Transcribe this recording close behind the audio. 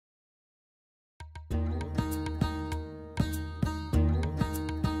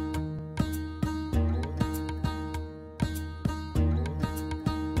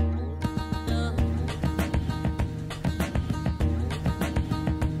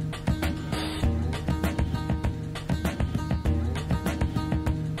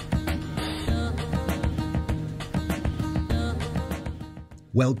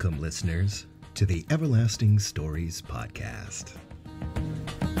Welcome, listeners, to the Everlasting Stories podcast.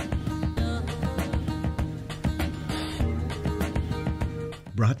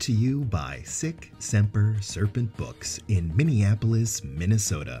 Brought to you by Semper, Serpent Books in Minneapolis,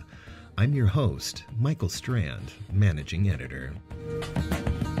 Minnesota. I'm your host, Michael Strand, managing editor.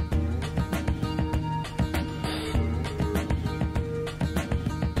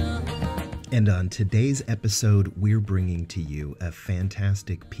 And on today's episode, we're bringing to you a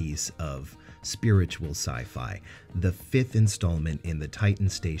fantastic piece of spiritual sci-fi, the fifth installment in the Titan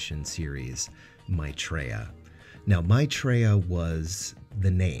Station series, Maitreya. Now, Maitreya was the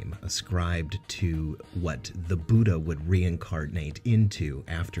name ascribed to what the Buddha would reincarnate into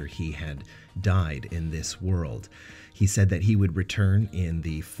after he had died in this world. He said that he would return in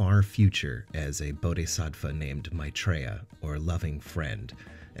the far future as a bodhisattva named Maitreya, or loving friend,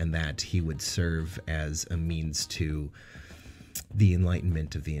 and that he would serve as a means to the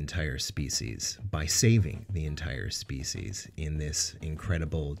enlightenment of the entire species by saving the entire species in this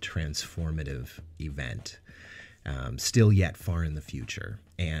incredible transformative event, still yet far in the future.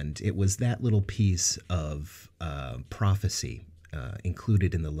 And it was that little piece of prophecy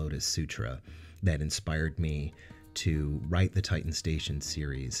included in the Lotus Sutra that inspired me to write the Titan Station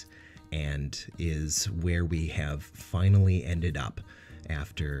series, and is where we have finally ended up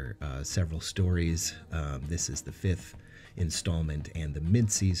after several stories. This is the fifth installment and the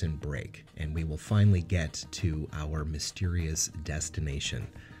mid-season break, and we will finally get to our mysterious destination,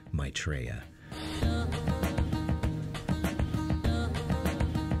 Maitreya.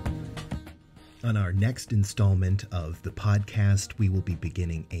 On our next installment of the podcast, we will be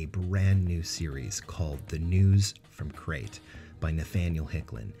beginning a brand new series called The News from Crate by Nathaniel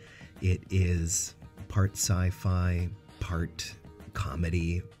Hicklin. It is part sci-fi, part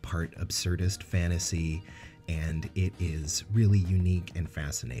comedy, part absurdist fantasy, and it is really unique and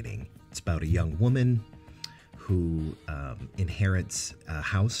fascinating. It's about a young woman who inherits a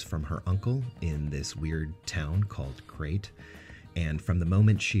house from her uncle in this weird town called Crate. And from the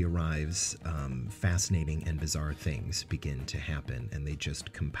moment she arrives, fascinating and bizarre things begin to happen, and they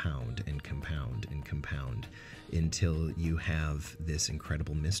just compound and compound and compound until you have this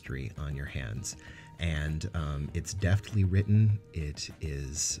incredible mystery on your hands. And it's deftly written. It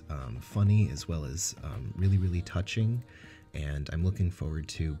is funny as well as really, really touching. And I'm looking forward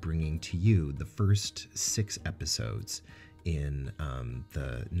to bringing to you the first 6 episodes in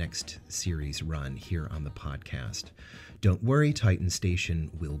the next series run here on the podcast. Don't worry, Titan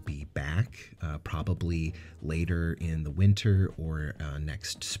Station will be back probably later in the winter or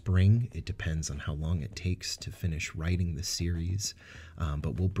next spring. It depends on how long it takes to finish writing the series,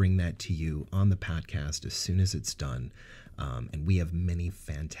 but we'll bring that to you on the podcast as soon as it's done. And we have many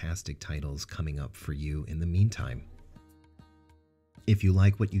fantastic titles coming up for you in the meantime. If you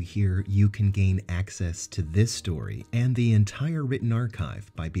like what you hear, you can gain access to this story and the entire written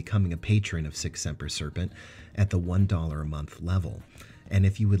archive by becoming a patron of Semper Serpent at the $1 a month level. And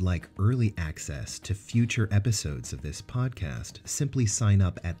if you would like early access to future episodes of this podcast, simply sign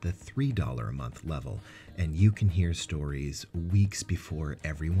up at the $3 a month level, and you can hear stories weeks before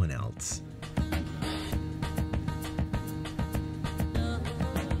everyone else.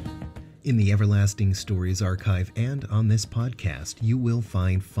 In the Everlasting Stories archive and on this podcast, you will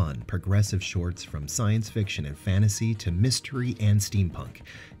find fun, progressive shorts from science fiction and fantasy to mystery and steampunk.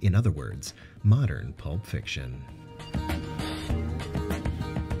 In other words, modern pulp fiction.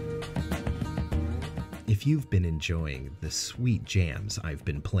 If you've been enjoying the sweet jams I've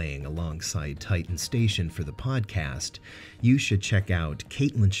been playing alongside Titan Station for the podcast, you should check out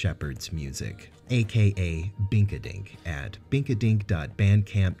Caitlin Shepard's music, aka Binkadink, at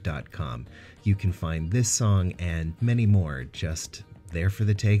binkadink.bandcamp.com. You can find this song and many more just there for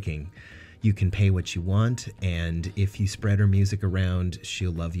the taking. You can pay what you want, and if you spread her music around,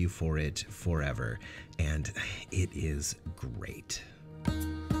 she'll love you for it forever. And it is great.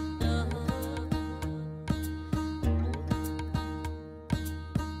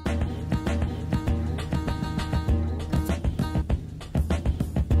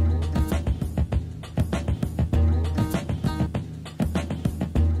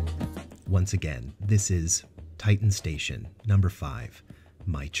 Once again, this is Titan Station number 5,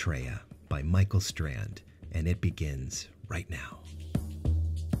 Maitreya by Michael Strand, and it begins right now.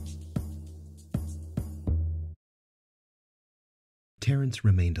 Terrence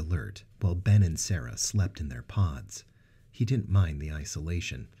remained alert while Ben and Sarah slept in their pods. He didn't mind the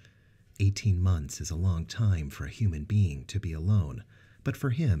isolation. 18 months is a long time for a human being to be alone, but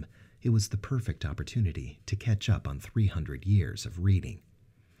for him, it was the perfect opportunity to catch up on 300 years of reading.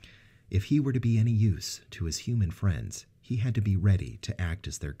 If he were to be any use to his human friends, he he had to be ready to act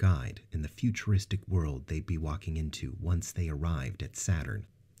as their guide in the futuristic world they'd be walking into once they arrived at Saturn.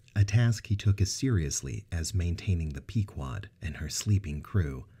 A task he took as seriously as maintaining the Pequod and her sleeping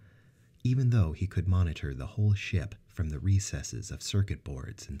crew. Even though he could monitor the whole ship from the recesses of circuit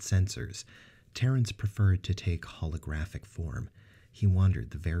boards and sensors, Terrence preferred to take holographic form. He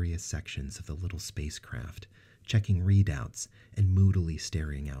wandered the various sections of the little spacecraft, checking readouts and moodily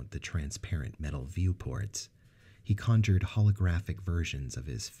staring out the transparent metal viewports. He conjured holographic versions of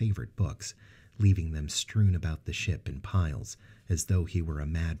his favorite books, leaving them strewn about the ship in piles, as though he were a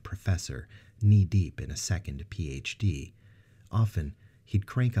mad professor knee-deep in a second PhD. Often, he'd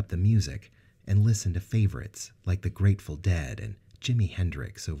crank up the music and listen to favorites like the Grateful Dead and Jimi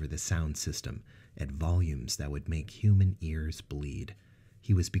Hendrix over the sound system at volumes that would make human ears bleed.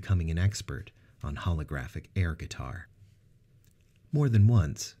 He was becoming an expert on holographic air guitar. More than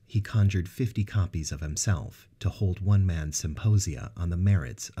once, he conjured 50 copies of himself to hold one-man symposia on the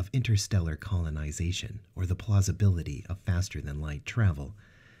merits of interstellar colonization or the plausibility of faster-than-light travel.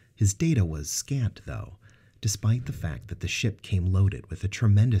 His data was scant, though, despite the fact that the ship came loaded with a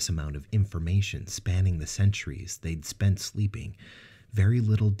tremendous amount of information spanning the centuries they'd spent sleeping. Very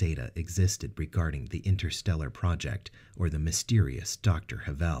little data existed regarding the interstellar project or the mysterious Dr.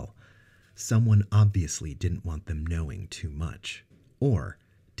 Havel. Someone obviously didn't want them knowing too much, or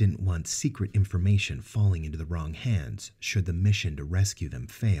didn't want secret information falling into the wrong hands should the mission to rescue them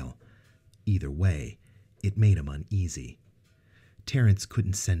fail. Either way, it made him uneasy. Terrence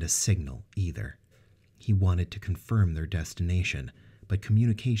couldn't send a signal either. He wanted to confirm their destination, but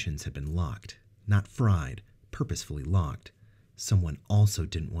communications had been locked, not fried, purposefully locked. Someone also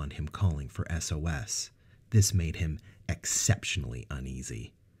didn't want him calling for SOS. This made him exceptionally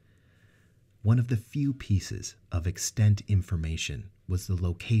uneasy. One of the few pieces of extant information was the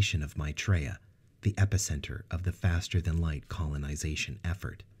location of Maitreya, the epicenter of the faster-than-light colonization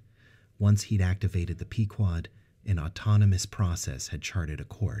effort. Once he'd activated the Pequod, an autonomous process had charted a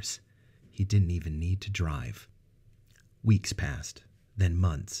course. He didn't even need to drive. Weeks passed, then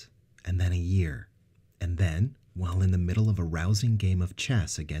months, and then a year. And then, while in the middle of a rousing game of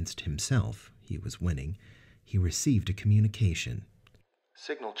chess against himself, he was winning, he received a communication.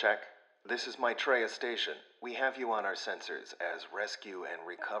 Signal check. This is Maitreya Station. We have you on our sensors as Rescue and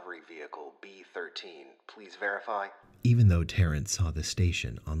Recovery Vehicle B-13. Please verify. Even though Terrence saw the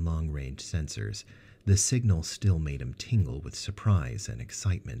station on long-range sensors, the signal still made him tingle with surprise and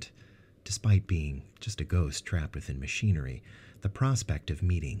excitement. Despite being just a ghost trapped within machinery, the prospect of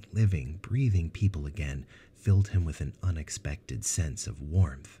meeting living, breathing people again filled him with an unexpected sense of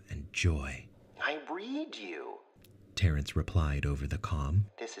warmth and joy. I read you, Terrence replied over the comm.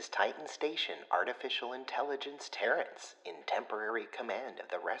 This is Titan Station Artificial Intelligence Terrence, in temporary command of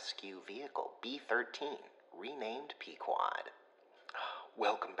the rescue vehicle B-13, renamed Pequod.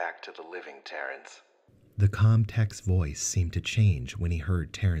 Welcome back to the living, Terrence. The comm tech's voice seemed to change when he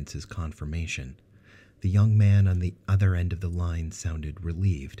heard Terrence's confirmation. The young man on the other end of the line sounded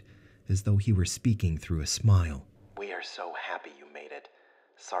relieved, as though he were speaking through a smile. We are so happy you made it.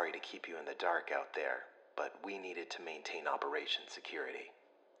 Sorry to keep you in the dark out there, but we needed to maintain operation security.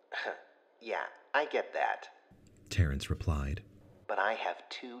 Yeah, I get that, Terrence replied. But I have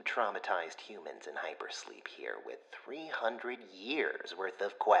 2 traumatized humans in hypersleep here with 300 years worth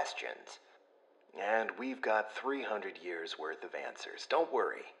of questions. And we've got 300 years worth of answers. Don't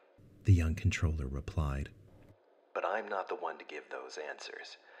worry, the young controller replied. But I'm not the one to give those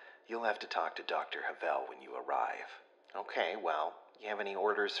answers. You'll have to talk to Dr. Havel when you arrive. Okay, well, you have any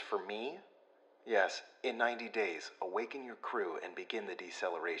orders for me? Yes, in 90 days, awaken your crew and begin the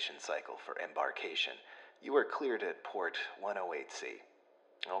deceleration cycle for embarkation. You are cleared at port 108C.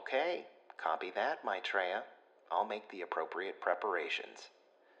 Okay, copy that, Maitreya. I'll make the appropriate preparations.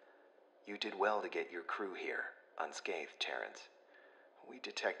 You did well to get your crew here, unscathed, Terrence. We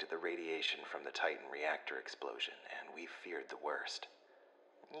detected the radiation from the Titan reactor explosion, and we feared the worst.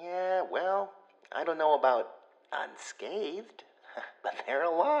 Yeah, well, I don't know about unscathed, but they're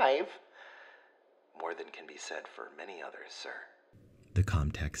alive. More than can be said for many others, sir, the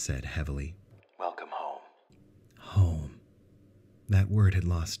comm-tech said heavily. Welcome home. Home. That word had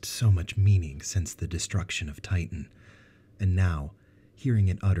lost so much meaning since the destruction of Titan, and now, hearing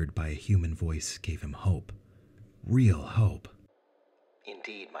it uttered by a human voice gave him hope. Real hope.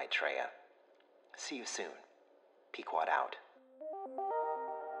 Indeed, Maitreya. See you soon. Pequod out.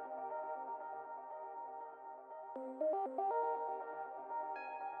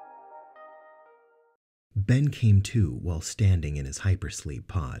 Ben came to while standing in his hypersleep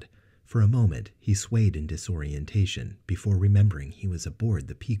pod. For a moment, he swayed in disorientation before remembering he was aboard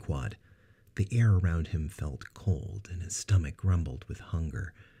the Pequod. The air around him felt cold, and his stomach grumbled with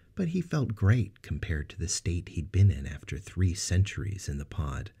hunger, but he felt great compared to the state he'd been in after 3 centuries in the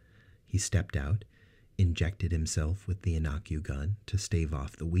pod. He stepped out, injected himself with the inocu gun to stave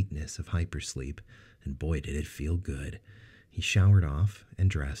off the weakness of hypersleep, and boy did it feel good. He showered off and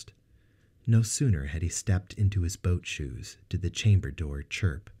dressed. No sooner had he stepped into his boat shoes did the chamber door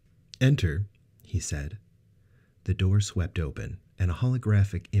chirp. "Enter," he said. The door swept open, and a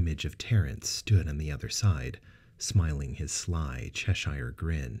holographic image of Terence stood on the other side, smiling his sly Cheshire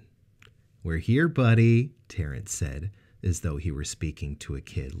grin. "We're here, buddy," Terence said, as though he were speaking to a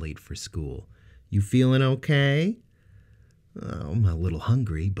kid late for school. "You feeling okay?" "I'm a little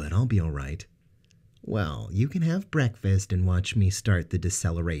hungry, but I'll be all right." "Well, you can have breakfast and watch me start the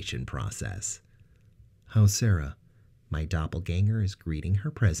deceleration process." "How's Sarah?" "My doppelganger is greeting her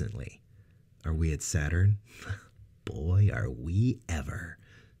presently." "Are we at Saturn?" "Boy, are we ever,"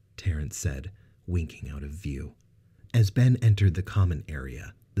 Terence said, winking out of view. As Ben entered the common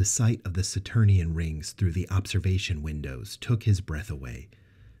area, the sight of the Saturnian rings through the observation windows took his breath away.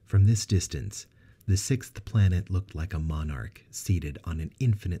 From this distance, the 6th planet looked like a monarch seated on an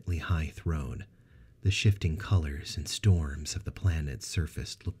infinitely high throne. The shifting colors and storms of the planet's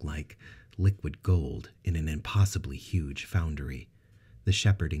surface looked like liquid gold in an impossibly huge foundry. The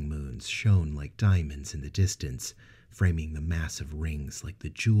shepherding moons shone like diamonds in the distance, framing the massive rings like the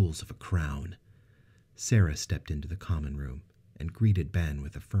jewels of a crown. Sarah stepped into the common room and greeted Ben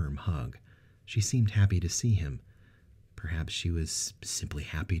with a firm hug. She seemed happy to see him. Perhaps she was simply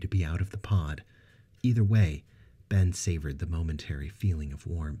happy to be out of the pod. Either way, Ben savored the momentary feeling of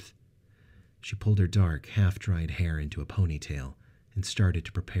warmth. She pulled her dark, half-dried hair into a ponytail and started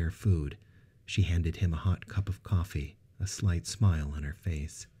to prepare food. She handed him a hot cup of coffee, a slight smile on her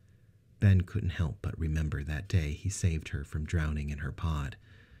face. Ben couldn't help but remember that day he saved her from drowning in her pod,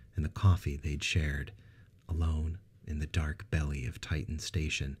 and the coffee they'd shared, alone in the dark belly of Titan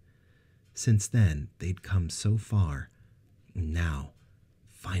Station. Since then, they'd come so far. Now,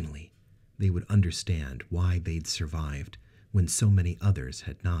 finally, they would understand why they'd survived when so many others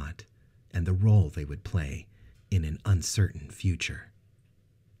had not, and the role they would play in an uncertain future.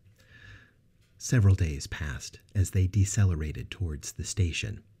 Several days passed as they decelerated towards the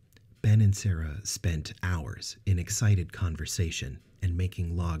station. Ben and Sarah spent hours in excited conversation and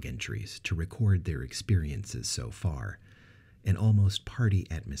making log entries to record their experiences so far. An almost party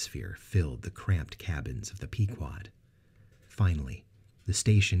atmosphere filled the cramped cabins of the Pequod. Finally, the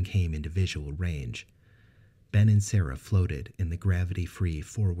station came into visual range. Ben and Sarah floated in the gravity-free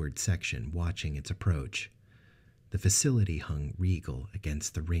forward section watching its approach. The facility hung regal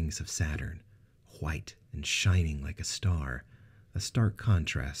against the rings of Saturn, white and shining like a star, a stark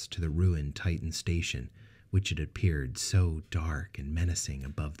contrast to the ruined Titan Station, which had appeared so dark and menacing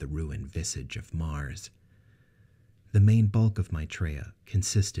above the ruined visage of Mars. The main bulk of Maitreya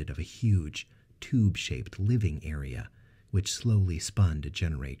consisted of a huge, tube-shaped living area, which slowly spun to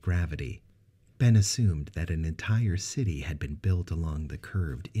generate gravity. Ben assumed that an entire city had been built along the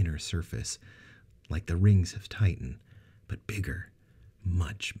curved inner surface, like the rings of Titan, but bigger,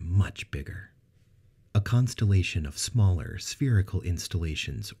 much, much bigger. A constellation of smaller, spherical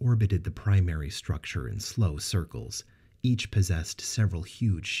installations orbited the primary structure in slow circles. Each possessed several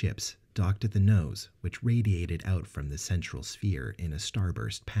huge ships docked at the nose, which radiated out from the central sphere in a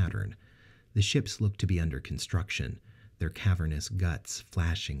starburst pattern. The ships looked to be under construction, their cavernous guts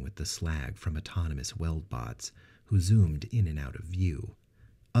flashing with the slag from autonomous weldbots who zoomed in and out of view.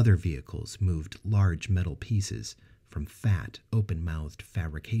 Other vehicles moved large metal pieces from fat, open-mouthed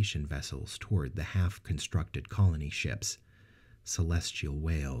fabrication vessels toward the half-constructed colony ships, celestial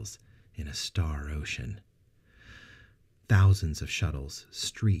whales in a star ocean. Thousands of shuttles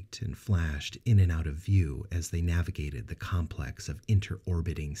streaked and flashed in and out of view as they navigated the complex of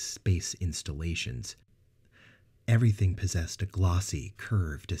inter-orbiting space installations. Everything possessed a glossy,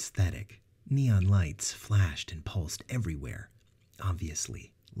 curved aesthetic. Neon lights flashed and pulsed everywhere.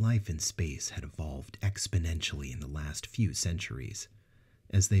 Obviously, life in space had evolved exponentially in the last few centuries.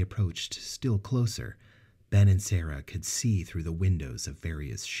 As they approached still closer, Ben and Sarah could see through the windows of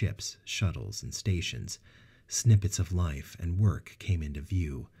various ships, shuttles, and stations. Snippets of life and work came into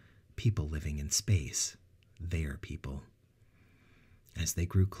view. People living in space. Their people. As they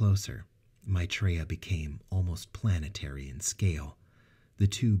grew closer, Maitreya became almost planetary in scale. The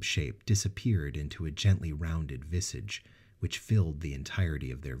tube shape disappeared into a gently rounded visage, which filled the entirety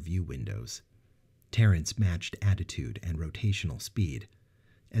of their view windows. Terence matched attitude and rotational speed.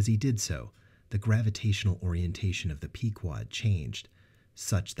 As he did so, the gravitational orientation of the Pequod changed,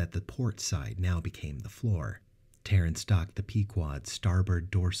 such that the port side now became the floor. Terrence docked the Pequod's starboard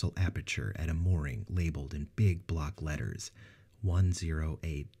dorsal aperture at a mooring labeled in big block letters,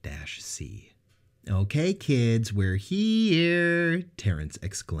 108-C. "Okay, kids, we're here," Terrence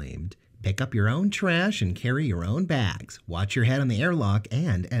exclaimed. "Pick up your own trash and carry your own bags. Watch your head on the airlock,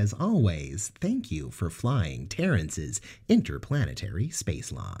 and, as always, thank you for flying Terrence's interplanetary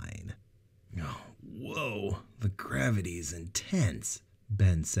space line." "Oh, whoa, the gravity's intense,"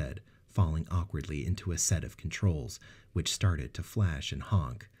 Ben said, falling awkwardly into a set of controls, which started to flash and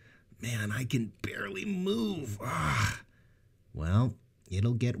honk. "Man, I can barely move. Ugh." "Well,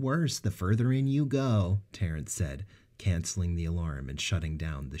 it'll get worse the further in you go," Terrence said, canceling the alarm and shutting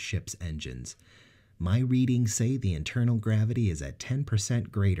down the ship's engines. "My readings say the internal gravity is at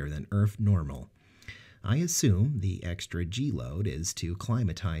 10% greater than Earth normal. I assume the extra G-load is to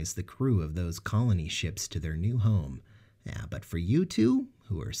acclimatize the crew of those colony ships to their new home. Yeah, but for you two,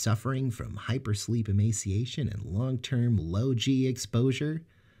 who are suffering from hypersleep emaciation and long-term low-G exposure,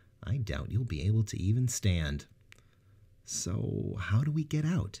 I doubt you'll be able to even stand." "So how do we get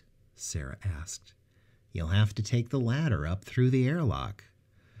out?" Sarah asked. "You'll have to take the ladder up through the airlock."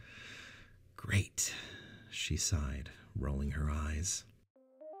 "Great," she sighed, rolling her eyes.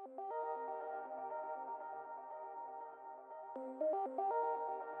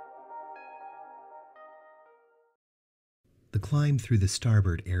 The climb through the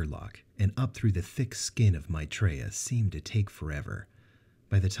starboard airlock and up through the thick skin of Maitreya seemed to take forever.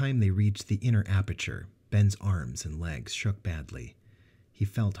 By the time they reached the inner aperture, Ben's arms and legs shook badly. He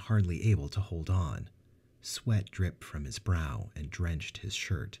felt hardly able to hold on. Sweat dripped from his brow and drenched his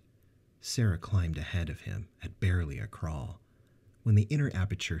shirt. Sarah climbed ahead of him at barely a crawl. When the inner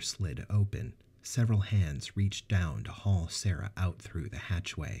aperture slid open, several hands reached down to haul Sarah out through the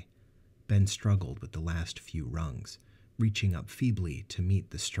hatchway. Ben struggled with the last few rungs, reaching up feebly to meet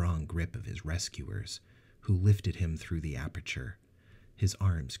the strong grip of his rescuers, who lifted him through the aperture. His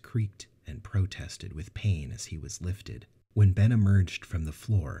arms creaked and protested with pain as he was lifted. When Ben emerged from the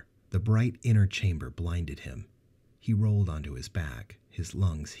floor, the bright inner chamber blinded him. He rolled onto his back, his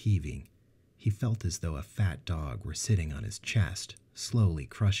lungs heaving. He felt as though a fat dog were sitting on his chest, slowly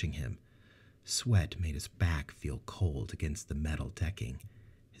crushing him. Sweat made his back feel cold against the metal decking.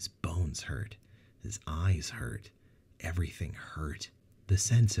 His bones hurt. His eyes hurt. Everything hurt. The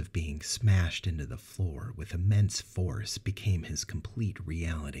sense of being smashed into the floor with immense force became his complete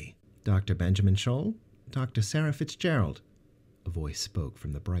reality. "Dr. Benjamin Scholl? Dr. Sarah Fitzgerald?" A voice spoke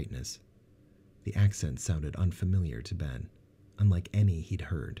from the brightness. The accent sounded unfamiliar to Ben, unlike any he'd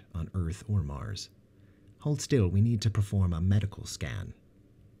heard on Earth or Mars. "Hold still, we need to perform a medical scan."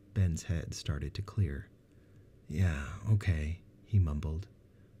 Ben's head started to clear. "Yeah, okay," he mumbled.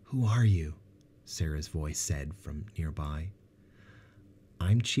 "Who are you?" Sarah's voice said from nearby.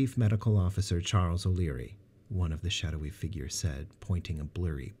 "I'm Chief Medical Officer Charles O'Leary," one of the shadowy figures said, pointing a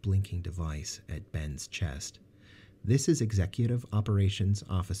blurry, blinking device at Ben's chest. "This is Executive Operations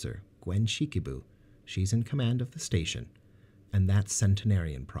Officer Gwen Shikibu. She's in command of the station. And that's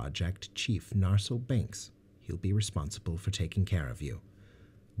Centenarian Project Chief Narcil Banks. He'll be responsible for taking care of you."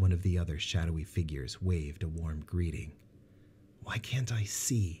 One of the other shadowy figures waved a warm greeting. "Why can't I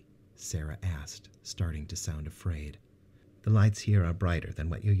see?" Sarah asked, starting to sound afraid. "The lights here are brighter than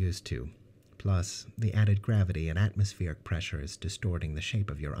what you're used to. Plus, the added gravity and atmospheric pressure is distorting the shape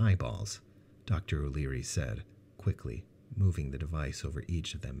of your eyeballs," Dr. O'Leary said, quickly, moving the device over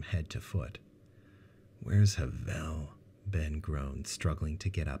each of them head to foot. "Where's Havel?" Ben groaned, struggling to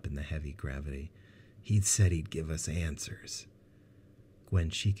get up in the heavy gravity. "He'd said he'd give us answers."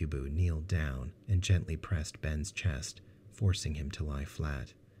 Gwen Shikibu kneeled down and gently pressed Ben's chest, forcing him to lie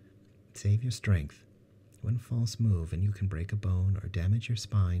flat. "Save your strength. One false move and you can break a bone or damage your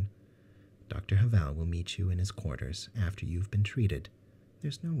spine. Dr. Havel will meet you in his quarters after you've been treated.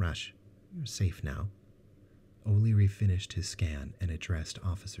 There's no rush. You're safe now." O'Leary finished his scan and addressed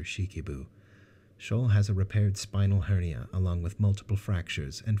Officer Shikibu. "Scholl has a repaired spinal hernia along with multiple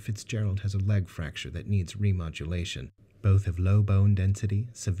fractures, and Fitzgerald has a leg fracture that needs remodulation. Both have low bone density,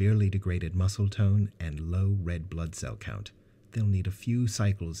 severely degraded muscle tone, and low red blood cell count. They'll need a few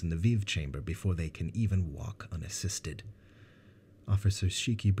cycles in the Viv chamber before they can even walk unassisted." Officers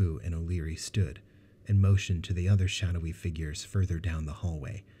Shikibu and O'Leary stood and motioned to the other shadowy figures further down the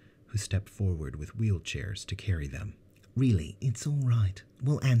hallway, who stepped forward with wheelchairs to carry them. "Really, it's all right.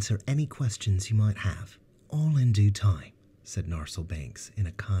 We'll answer any questions you might have, all in due time," said Narcil Banks in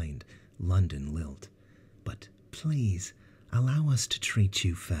a kind London lilt. "But please, allow us to treat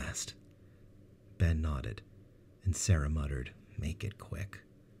you first." Ben nodded, and Sarah muttered, "Make it quick."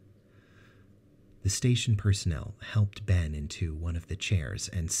 The station personnel helped Ben into one of the chairs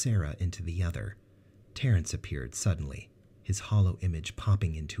and Sarah into the other. Terrence appeared suddenly, his hollow image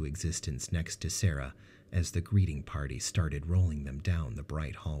popping into existence next to Sarah as the greeting party started rolling them down the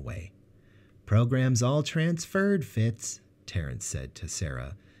bright hallway. "Program's all transferred, Fitz," Terrence said to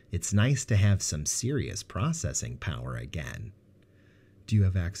Sarah. "It's nice to have some serious processing power again." "Do you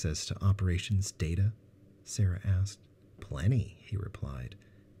have access to operations data?" Sarah asked. "Plenty," he replied.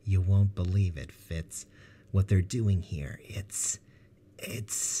 "You won't believe it, Fitz. What they're doing here, it's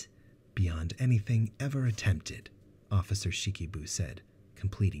beyond anything ever attempted," Officer Shikibu said,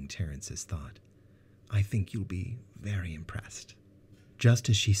 completing Terrence's thought. "I think you'll be very impressed." Just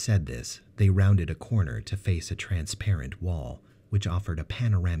as she said this, they rounded a corner to face a transparent wall, which offered a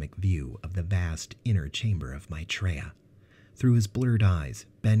panoramic view of the vast inner chamber of Maitreya. Through his blurred eyes,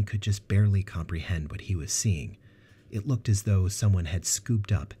 Ben could just barely comprehend what he was seeing. It looked as though someone had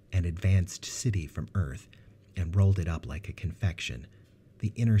scooped up an advanced city from Earth and rolled it up like a confection.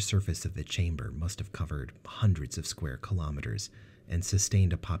 The inner surface of the chamber must have covered hundreds of square kilometers and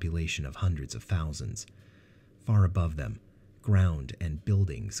sustained a population of hundreds of thousands. Far above them, ground and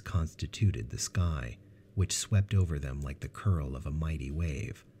buildings constituted the sky, which swept over them like the curl of a mighty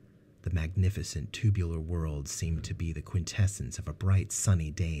wave. The magnificent tubular world seemed to be the quintessence of a bright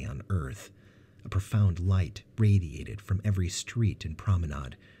sunny day on Earth. A profound light radiated from every street and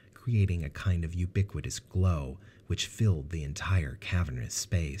promenade, creating a kind of ubiquitous glow which filled the entire cavernous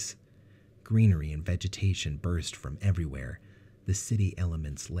space. Greenery and vegetation burst from everywhere. The city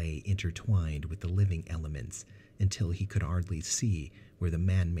elements lay intertwined with the living elements until he could hardly see where the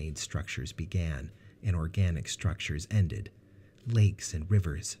man-made structures began and organic structures ended. Lakes and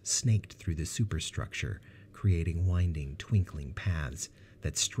rivers snaked through the superstructure, creating winding, twinkling paths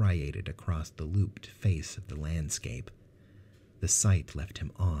that striated across the looped face of the landscape. The sight left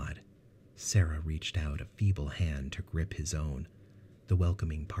him awed. Sarah reached out a feeble hand to grip his own. The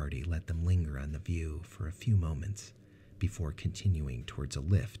welcoming party let them linger on the view for a few moments before continuing towards a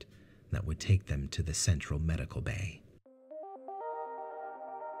lift that would take them to the central medical bay.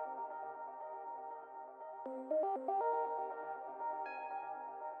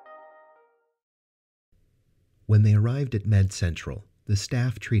 When they arrived at Med Central, the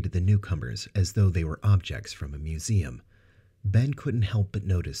staff treated the newcomers as though they were objects from a museum. Ben couldn't help but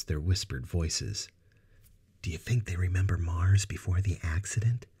notice their whispered voices. "Do you think they remember Mars before the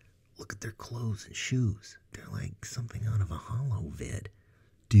accident? Look at their clothes and shoes. They're like something out of a Hollow vid.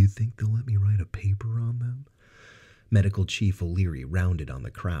 Do you think they'll let me write a paper on them?" Medical Chief O'Leary rounded on the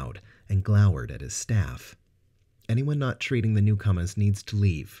crowd and glowered at his staff. "Anyone not treating the newcomers needs to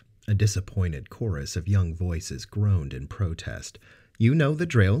leave." A disappointed chorus of young voices groaned in protest. "You know the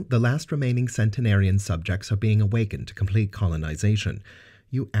drill. The last remaining centenarian subjects are being awakened to complete colonization.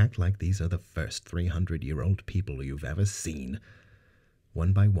 You act like these are the first 300-year-old people you've ever seen."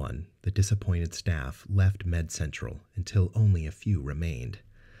 One by one, the disappointed staff left Med Central until only a few remained.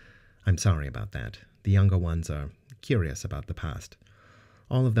 "I'm sorry about that. The younger ones are curious about the past.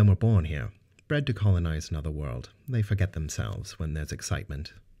 All of them were born here, bred to colonize another world. They forget themselves when there's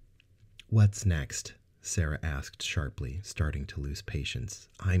excitement." "What's next?" Sarah asked sharply, starting to lose patience.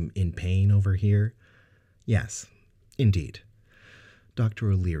 "I'm in pain over here?" "Yes, indeed."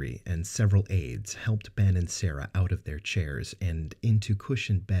 Dr. O'Leary and several aides helped Ben and Sarah out of their chairs and into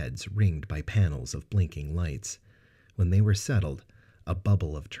cushioned beds ringed by panels of blinking lights. When they were settled, a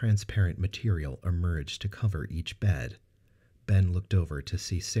bubble of transparent material emerged to cover each bed. Ben looked over to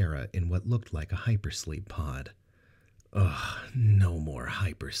see Sarah in what looked like a hypersleep pod. "Ugh, no more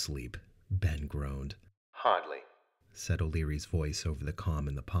hypersleep," Ben groaned. "Hardly," said O'Leary's voice over the comm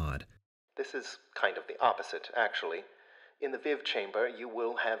in the pod. "This is kind of the opposite, actually. In the Viv chamber, you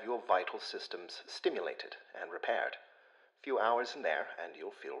will have your vital systems stimulated and repaired. Few hours in there, and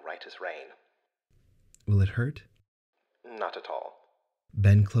you'll feel right as rain." "Will it hurt?" "Not at all."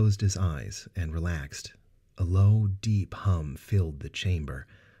 Ben closed his eyes and relaxed. A low, deep hum filled the chamber,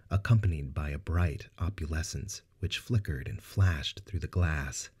 accompanied by a bright opalescence which flickered and flashed through the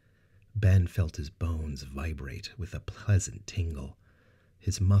glass. Ben felt his bones vibrate with a pleasant tingle.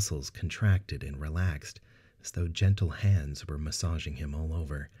 His muscles contracted and relaxed as though gentle hands were massaging him all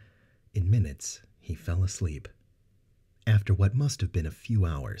over. In minutes, he fell asleep. After what must have been a few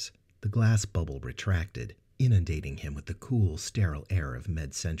hours, the glass bubble retracted, inundating him with the cool, sterile air of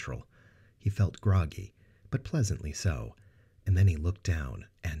Med Central. He felt groggy, but pleasantly so, and then he looked down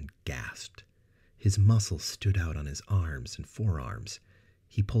and gasped. His muscles stood out on his arms and forearms.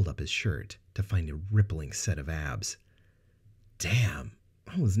 He pulled up his shirt to find a rippling set of abs. "Damn,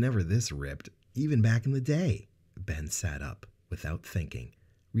 I was never this ripped, even back in the day." Ben sat up without thinking,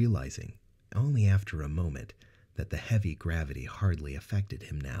 realizing only after a moment that the heavy gravity hardly affected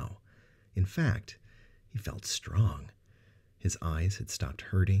him now. In fact, He felt strong. His eyes had stopped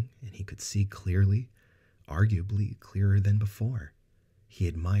hurting, and he could see clearly, arguably clearer than before. He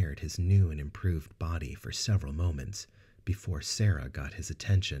admired his new and improved body for several moments before Sarah got his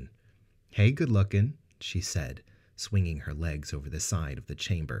attention. "Hey, good-lookin'," she said, swinging her legs over the side of the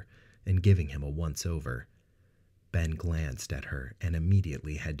chamber and giving him a once-over. Ben glanced at her and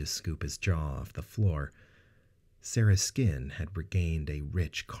immediately had to scoop his jaw off the floor. Sarah's skin had regained a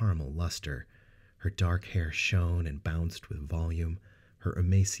rich caramel luster. Her dark hair shone and bounced with volume. Her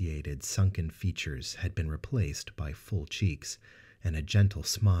emaciated, sunken features had been replaced by full cheeks and a gentle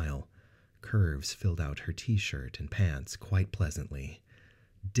smile. Curves filled out her t-shirt and pants quite pleasantly.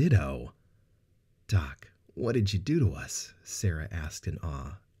 "Ditto." "Doc, what did you do to us?" Sarah asked in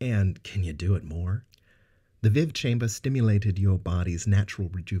awe. "And can you do it more?" "The Viv chamber stimulated your body's natural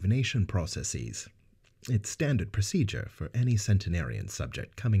rejuvenation processes. It's standard procedure for any centenarian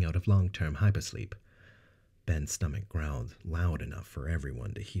subject coming out of long-term hypersleep." Ben's stomach growled loud enough for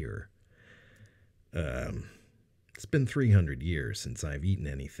everyone to hear. It's been 300 years since I've eaten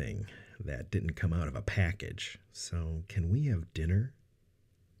anything that didn't come out of a package, so can we have dinner?"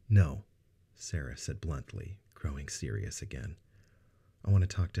 "No," Sarah said bluntly, growing serious again. "I want to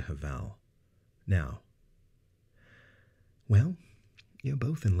talk to Havel. Now." "Well, you're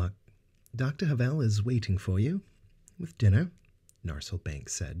both in luck. Dr. Havel is waiting for you with dinner," Narcil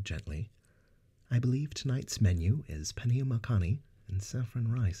Banks said gently. "I believe tonight's menu is paneer makhani and saffron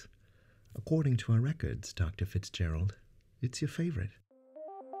rice. According to our records, Dr. Fitzgerald, it's your favorite."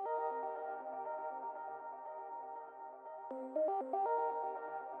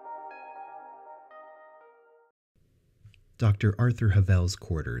 Dr. Arthur Havel's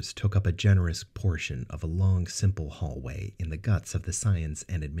quarters took up a generous portion of a long, simple hallway in the guts of the Science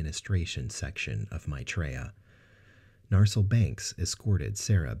and Administration section of Maitreya. Narcil Banks escorted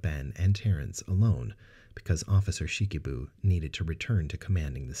Sarah, Ben, and Terrence alone because Officer Shikibu needed to return to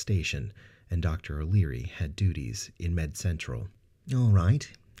commanding the station, and Dr. O'Leary had duties in Med Central. "All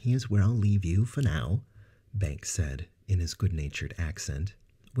right, here's where I'll leave you for now," Banks said in his good-natured accent.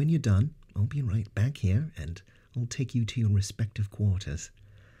 "When you're done, I'll be right back here, and I'll take you to your respective quarters."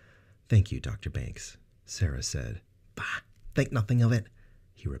 "Thank you, Dr. Banks," Sarah said. "Bah, think nothing of it,"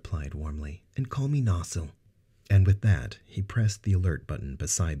 he replied warmly, "and call me Narcil." And with that, he pressed the alert button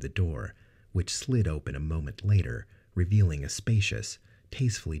beside the door, which slid open a moment later, revealing a spacious,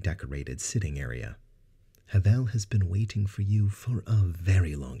 tastefully decorated sitting area. "Havel has been waiting for you for a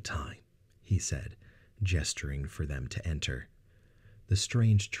very long time," he said, gesturing for them to enter. The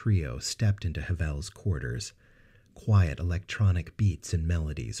strange trio stepped into Havel's quarters. Quiet electronic beats and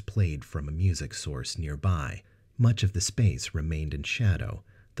melodies played from a music source nearby. Much of the space remained in shadow,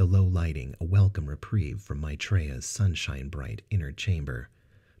 the low lighting a welcome reprieve from Maitreya's sunshine-bright inner chamber.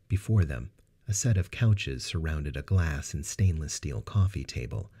 Before them, a set of couches surrounded a glass and stainless steel coffee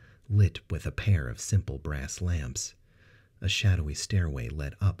table, lit with a pair of simple brass lamps. A shadowy stairway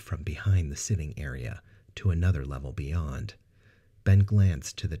led up from behind the sitting area to another level beyond. Ben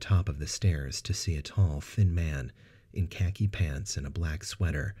glanced to the top of the stairs to see a tall, thin man in khaki pants and a black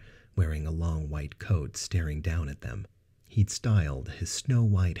sweater, wearing a long white coat, staring down at them. He'd styled his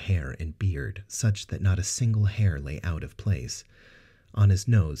snow-white hair and beard such that not a single hair lay out of place. On his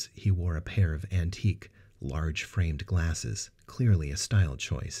nose, he wore a pair of antique, large-framed glasses, clearly a style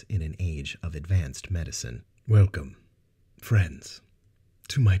choice in an age of advanced medicine. "Welcome, friends,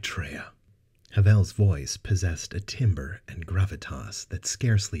 to Maitreya." Havel's voice possessed a timbre and gravitas that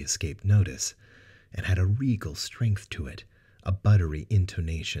scarcely escaped notice, and had a regal strength to it, a buttery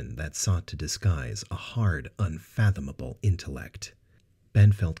intonation that sought to disguise a hard, unfathomable intellect.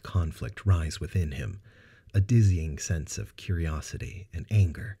 Ben felt conflict rise within him, a dizzying sense of curiosity and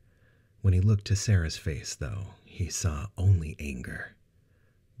anger. When he looked to Sarah's face, though, he saw only anger.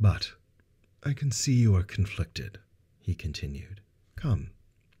 "But I can see you are conflicted," he continued. "Come,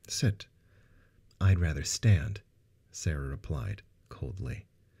 sit." "I'd rather stand," Sarah replied coldly.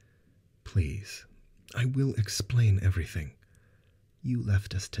 "Please, I will explain everything. You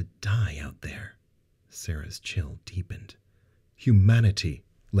left us to die out there." Sarah's chill deepened. "Humanity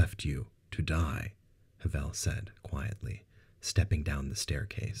left you to die," Havel said quietly, stepping down the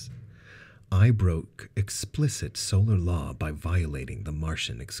staircase. "I broke explicit solar law by violating the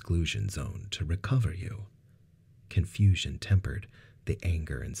Martian exclusion zone to recover you." Confusion tempered the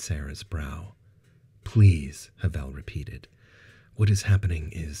anger in Sarah's brow. "Please," Havel repeated. "What is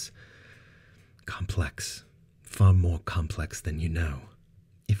happening is complex, far more complex than you know."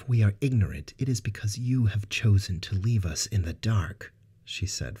 "If we are ignorant, it is because you have chosen to leave us in the dark," she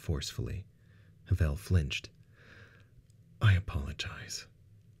said forcefully. Havel flinched. "I apologize.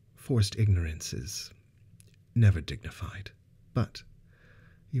 Forced ignorance is never dignified. But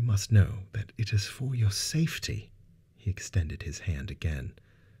you must know that it is for your safety. He extended his hand again.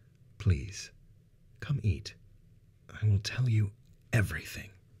 Please, come eat. I will tell you everything.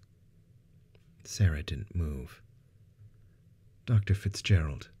 Sarah didn't move. Dr.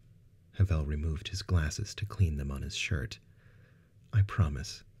 Fitzgerald. Havel removed his glasses to clean them on his shirt. I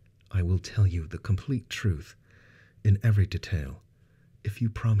promise I will tell you the complete truth in every detail if you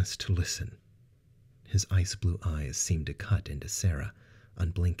promise to listen. His ice-blue eyes seemed to cut into Sarah,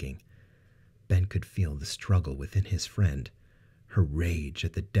 unblinking. Ben could feel the struggle within his friend, her rage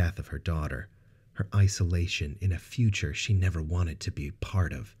at the death of her daughter, her isolation in a future she never wanted to be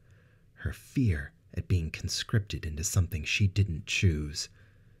part of, her fear at being conscripted into something she didn't choose.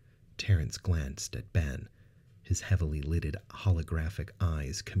 Terence glanced at Ben, his heavily lidded holographic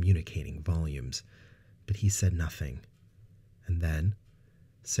eyes communicating volumes, but he said nothing. And then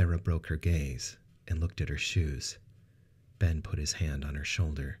Sarah broke her gaze and looked at her shoes. Ben put his hand on her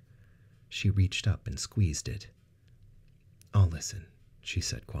shoulder. She reached up and squeezed it. I'll listen, she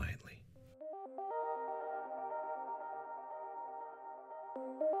said quietly.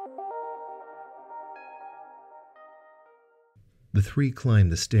 The three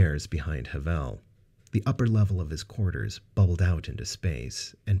climbed the stairs behind Havel. The upper level of his quarters bubbled out into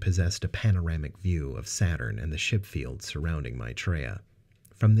space and possessed a panoramic view of Saturn and the ship field surrounding Maitreya.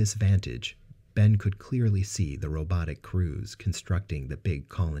 From this vantage, Ben could clearly see the robotic crews constructing the big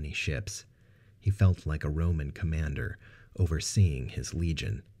colony ships. He felt like a Roman commander overseeing his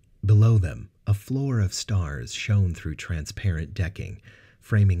legion. Below them, a floor of stars shone through transparent decking,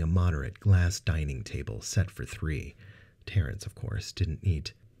 framing a moderate glass dining table set for three. Terence, of course, didn't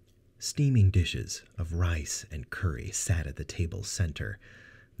eat. Steaming dishes of rice and curry sat at the table's center.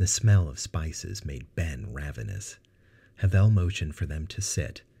 The smell of spices made Ben ravenous. Havel motioned for them to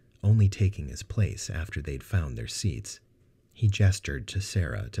sit, only taking his place after they'd found their seats. He gestured to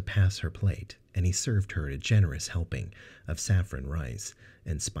Sarah to pass her plate, and he served her a generous helping of saffron rice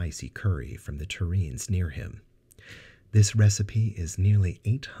and spicy curry from the tureens near him. This recipe is nearly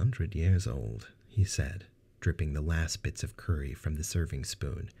 800 years old, he said, dripping the last bits of curry from the serving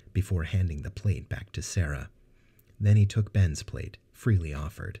spoon before handing the plate back to Sarah. Then he took Ben's plate, freely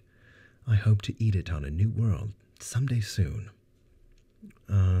offered. I hope to eat it on a new world someday soon.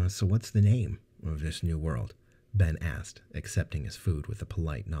 So what's the name of this new world? Ben asked, accepting his food with a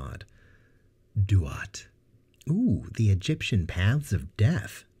polite nod. Duat. Ooh, the Egyptian paths of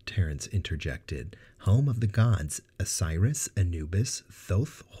death, Terence interjected. Home of the gods Osiris, Anubis,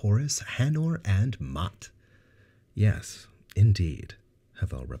 Thoth, Horus, Hanor, and Mut. Yes, indeed,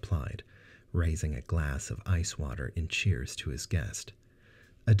 Havel replied, raising a glass of ice water in cheers to his guest.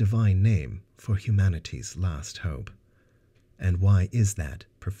 A divine name for humanity's last hope. And why is that,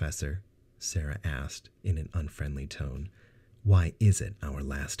 Professor? Sarah asked in an unfriendly tone. Why is it our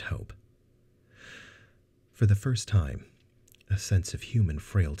last hope? For the first time, a sense of human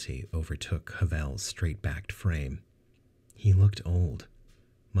frailty overtook Havel's straight-backed frame. He looked old,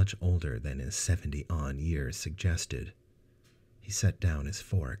 much older than his 70-odd years suggested. He set down his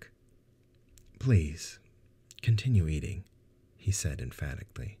fork. Please, continue eating, he said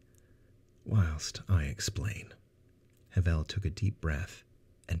emphatically, whilst I explain. Havel took a deep breath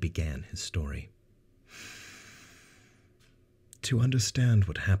and began his story. To understand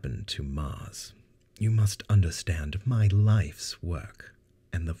what happened to Mars, you must understand my life's work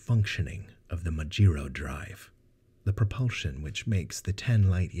and the functioning of the Majiro drive, the propulsion which makes the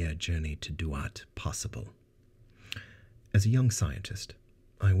 10-light-year journey to Duat possible. As a young scientist,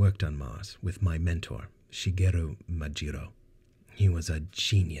 I worked on Mars with my mentor, Shigeru Majiro. He was a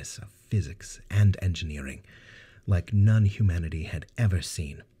genius of physics and engineering, like none humanity had ever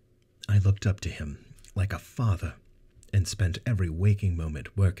seen. I looked up to him like a father and spent every waking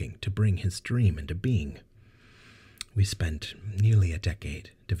moment working to bring his dream into being. We spent nearly a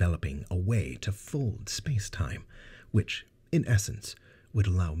decade developing a way to fold space-time, which, in essence, would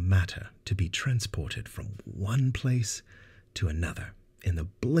allow matter to be transported from one place to another in the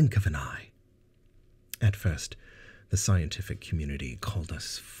blink of an eye. At first, the scientific community called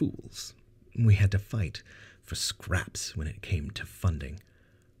us fools. We had to fight for scraps when it came to funding.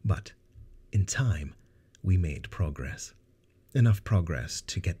 But, in time, we made progress. Enough progress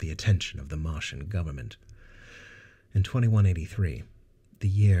to get the attention of the Martian government. In 2183, the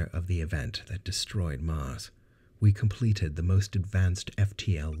year of the event that destroyed Mars, we completed the most advanced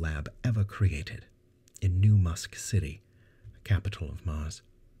FTL lab ever created in New Musk City, capital of Mars.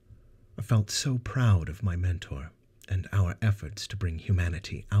 I felt so proud of my mentor and our efforts to bring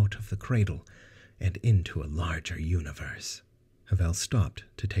humanity out of the cradle and into a larger universe. Havel stopped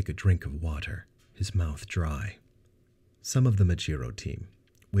to take a drink of water, his mouth dry. Some of the Majiro team,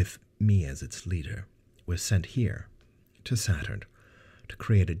 with me as its leader, were sent here, to Saturn, to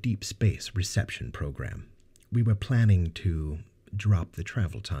create a deep space reception program. We were planning to drop the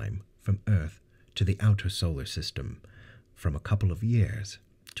travel time from Earth to the outer solar system from a couple of years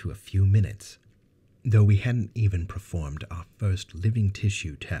to a few minutes. Though we hadn't even performed our first living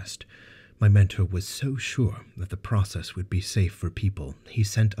tissue test, my mentor was so sure that the process would be safe for people, he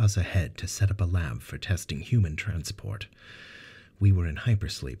sent us ahead to set up a lab for testing human transport. We were in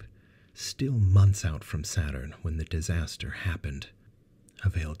hypersleep, still months out from Saturn when the disaster happened.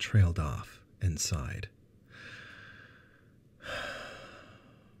 Havel trailed off and sighed.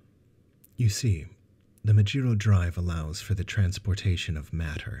 You see, the Majiro drive allows for the transportation of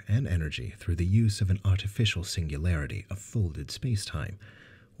matter and energy through the use of an artificial singularity of folded spacetime,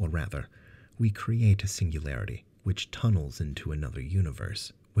 or rather, we create a singularity which tunnels into another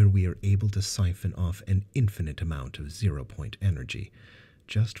universe, where we are able to siphon off an infinite amount of zero-point energy,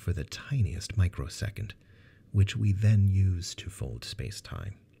 just for the tiniest microsecond, which we then use to fold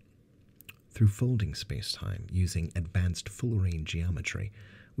spacetime. Through folding spacetime using advanced full-range geometry,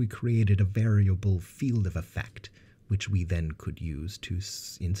 we created a variable field of effect, which we then could use to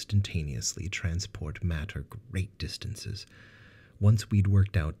instantaneously transport matter great distances. Once we'd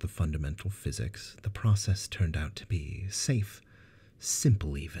worked out the fundamental physics, the process turned out to be safe,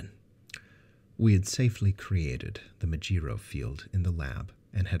 simple even. We had safely created the Majiro field in the lab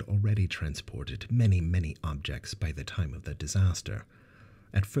and had already transported many objects by the time of the disaster.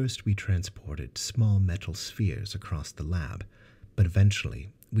 At first we transported small metal spheres across the lab, but eventually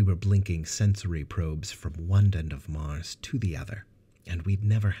we were blinking sensory probes from one end of Mars to the other, and we'd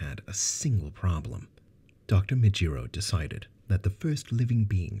never had a single problem. Dr. Majiro decided that the first living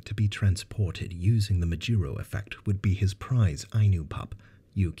being to be transported using the Majiro effect would be his prize Ainu pup,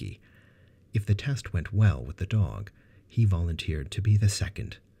 Yuki. If the test went well with the dog, he volunteered to be the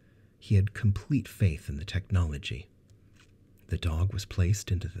second. He had complete faith in the technology. The dog was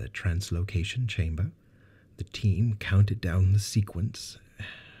placed into the translocation chamber. The team counted down the sequence,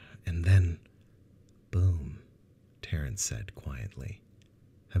 and then, boom, Terrence said quietly.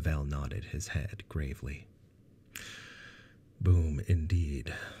 Havel nodded his head gravely. Boom,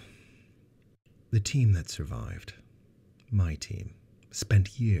 indeed. The team that survived, my team,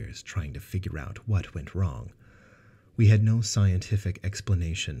 spent years trying to figure out what went wrong. We had no scientific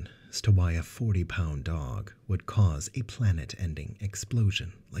explanation as to why a 40-pound dog would cause a planet-ending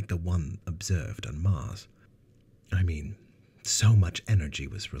explosion like the one observed on Mars. I mean, so much energy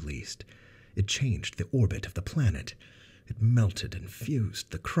was released. It changed the orbit of the planet. It melted and fused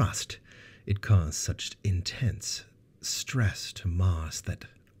the crust. It caused such intense stress to Mars that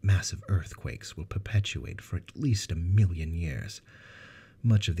massive earthquakes will perpetuate for at least 1 million years.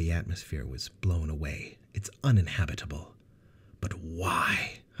 Much of the atmosphere was blown away. It's uninhabitable. But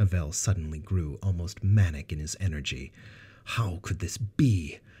why? Havel suddenly grew almost manic in his energy. How could this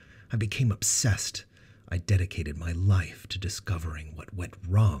be? I became obsessed. I dedicated my life to discovering what went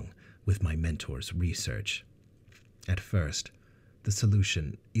wrong with my mentor's research. At first, the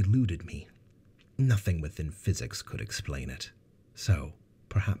solution eluded me. Nothing within physics could explain it. So,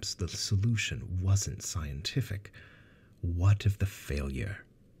 perhaps the solution wasn't scientific. What if the failure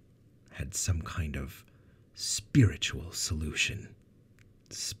had some kind of spiritual solution?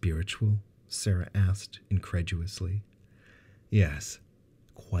 Spiritual? Sarah asked incredulously. Yes,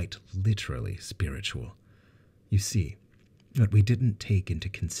 quite literally spiritual. You see, what we didn't take into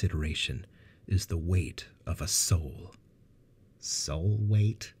consideration is the weight of a soul. Soul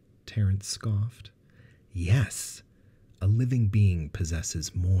weight? Terrence scoffed. Yes, a living being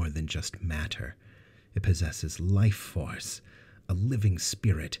possesses more than just matter. It possesses life force, a living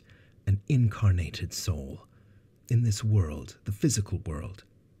spirit, an incarnated soul. In this world, the physical world,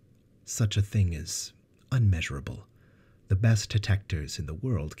 such a thing is unmeasurable. The best detectors in the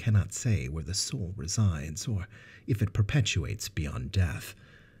world cannot say where the soul resides or if it perpetuates beyond death,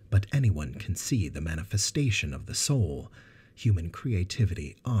 but anyone can see the manifestation of the soul. Human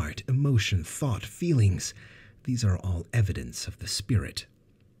creativity, art, emotion, thought, feelings, these are all evidence of the spirit.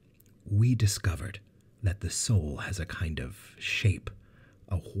 We discovered that the soul has a kind of shape,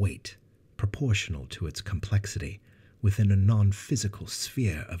 a weight, proportional to its complexity, within a non-physical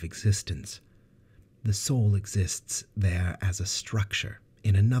sphere of existence. The soul exists there as a structure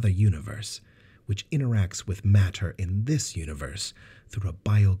in another universe, which interacts with matter in this universe through a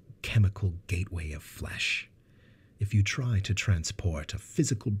biochemical gateway of flesh. If you try to transport a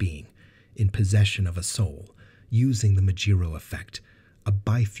physical being in possession of a soul using the Majiro effect, a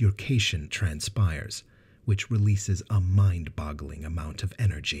bifurcation transpires, which releases a mind-boggling amount of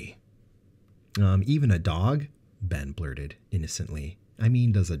energy. Even a dog? Ben blurted innocently. I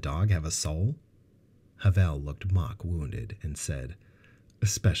mean, does a dog have a soul? Havel looked mock-wounded and said,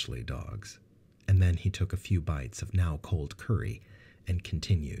 especially dogs. And then he took a few bites of now-cold curry and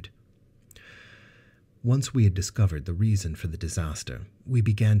continued. Once we had discovered the reason for the disaster, we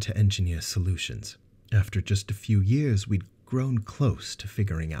began to engineer solutions. After just a few years, we'd grown close to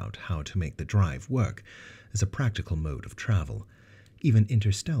figuring out how to make the drive work as a practical mode of travel, even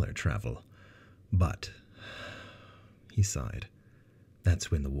interstellar travel. But, he sighed,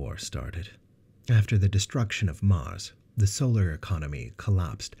 that's when the war started. After the destruction of Mars, the solar economy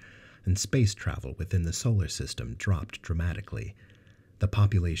collapsed, and space travel within the solar system dropped dramatically. The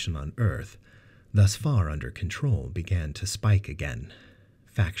population on Earth, thus far under control, began to spike again.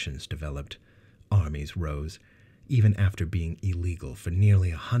 Factions developed, armies rose, even after being illegal for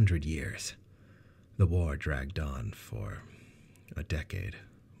nearly 100 years. The war dragged on for a decade.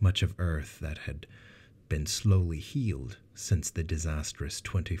 Much of Earth that had been slowly healed since the disastrous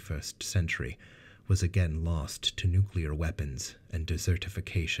 21st century was again lost to nuclear weapons and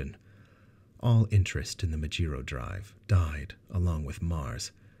desertification. All interest in the Majiro Drive died along with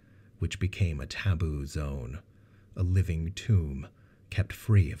Mars, which became a taboo zone, a living tomb kept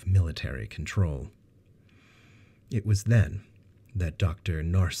free of military control. It was then that Dr.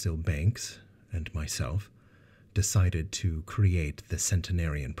 Narsil Banks and myself decided to create the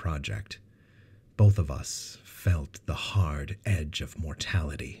Centenarian Project. Both of us felt the hard edge of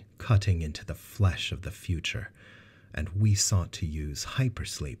mortality cutting into the flesh of the future, and we sought to use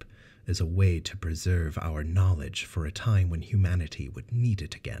hypersleep as a way to preserve our knowledge for a time when humanity would need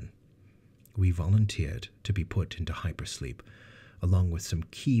it again. We volunteered to be put into hypersleep, along with some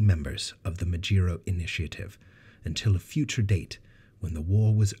key members of the Majiro Initiative, until a future date when the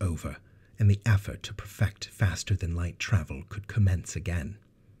war was over and the effort to perfect faster-than-light travel could commence again.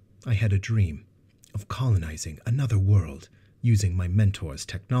 I had a dream of colonizing another world using my mentor's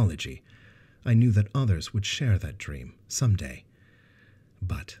technology. I knew that others would share that dream someday.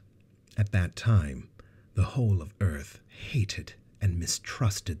 But at that time, the whole of Earth hated and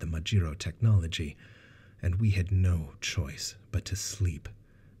mistrusted the Majiro technology, and we had no choice but to sleep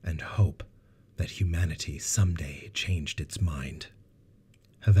and hope that humanity someday changed its mind.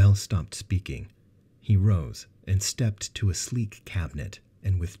 Havel stopped speaking. He rose and stepped to a sleek cabinet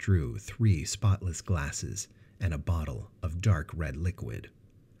and withdrew 3 spotless glasses and a bottle of dark red liquid.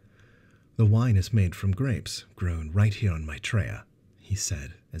 The wine is made from grapes grown right here on Maitreya, he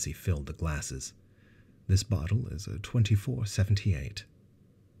said as he filled the glasses. This bottle is a 2478.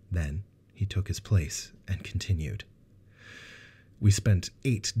 Then he took his place and continued. We spent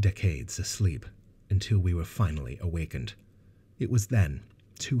 8 decades asleep until we were finally awakened. It was then,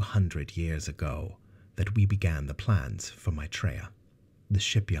 200 years ago, that we began the plans for Maitreya, the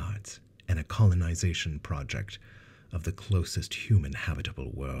shipyards, and a colonization project of the closest human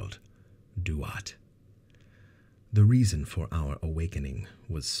habitable world, Duat. The reason for our awakening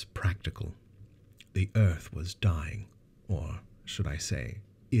was practical. The Earth was dying, or should I say,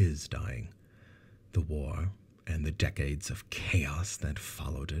 is dying. The war and the decades of chaos that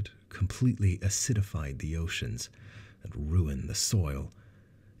followed it completely acidified the oceans and ruined the soil.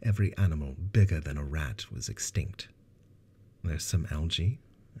 Every animal bigger than a rat was extinct. There's some algae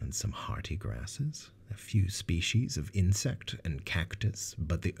and some hardy grasses, a few species of insect and cactus,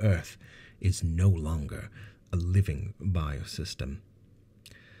 but the Earth is no longer a living biosystem.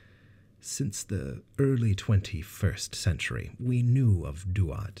 Since the early 21st century, we knew of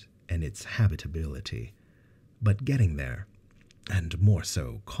Duat and its habitability, but getting there, and more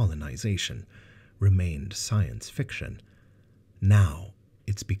so colonization, remained science fiction. Now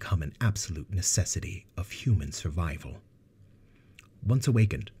it's become an absolute necessity of human survival. Once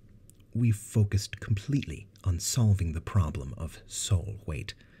awakened, we focused completely on solving the problem of soul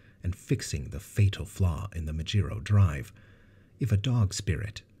weight and fixing the fatal flaw in the Majiro Drive. If a dog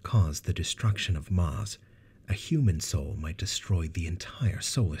spirit caused the destruction of Mars, a human soul might destroy the entire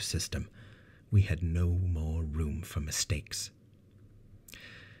solar system. We had no more room for mistakes.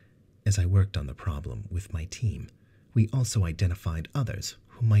 As I worked on the problem with my team, we also identified others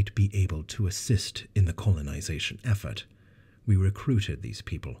who might be able to assist in the colonization effort. We recruited these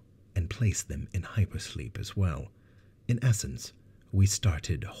people and placed them in hypersleep as well. In essence, we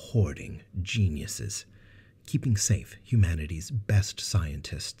started hoarding geniuses, keeping safe humanity's best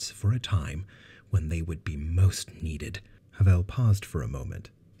scientists for a time when they would be most needed. Havel paused for a moment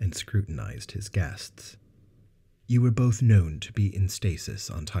and scrutinized his guests. You were both known to be in stasis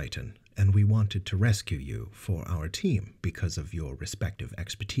on Titan, and we wanted to rescue you for our team because of your respective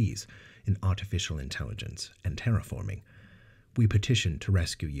expertise in artificial intelligence and terraforming. We petitioned to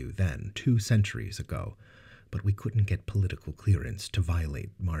rescue you then, 2 centuries ago, but we couldn't get political clearance to violate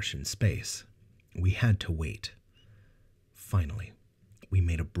Martian space. We had to wait. Finally, we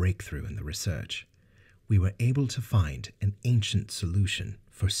made a breakthrough in the research. We were able to find an ancient solution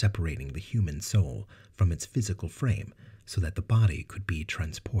for separating the human soul from its physical frame so that the body could be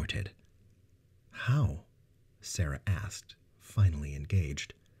transported. How? Sarah asked, finally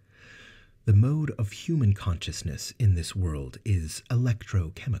engaged. The mode of human consciousness in this world is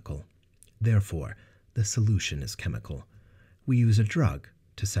electrochemical. Therefore, the solution is chemical. We use a drug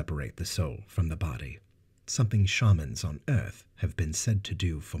to separate the soul from the body, something shamans on Earth have been said to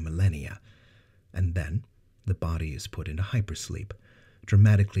do for millennia. And then, the body is put into hypersleep,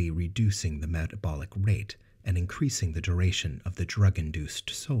 dramatically reducing the metabolic rate and increasing the duration of the drug-induced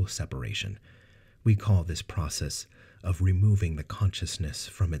soul separation. We call this process of removing the consciousness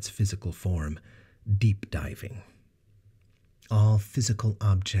from its physical form deep diving. All physical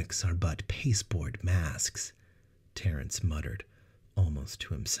objects are but pasteboard masks, Terence muttered, almost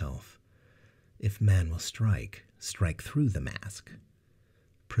to himself. If man will strike through the mask.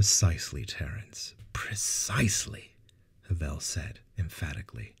 Precisely, Terence, precisely, Havel said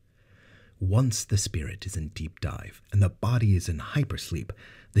emphatically. Once the spirit is in deep dive and the body is in hypersleep,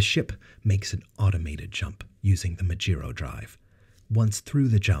 the ship makes an automated jump using the Majiro drive. Once through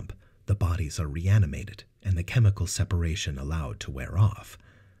the jump, the bodies are reanimated and the chemical separation allowed to wear off.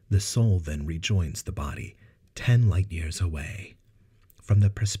 The soul then rejoins the body 10 light years away. From the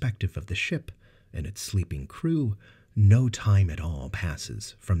perspective of the ship and its sleeping crew, no time at all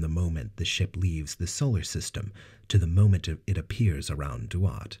passes from the moment the ship leaves the solar system to the moment it appears around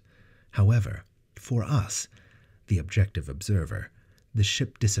Duat. However, for us, the objective observer, the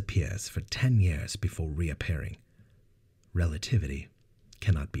ship disappears for 10 years before reappearing. Relativity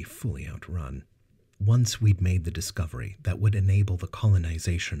cannot be fully outrun. Once we'd made the discovery that would enable the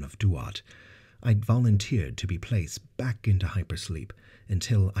colonization of Duat, I'd volunteered to be placed back into hypersleep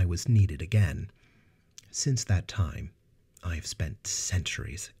until I was needed again. Since that time, I've spent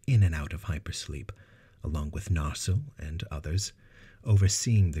centuries in and out of hypersleep, along with Narsil and others,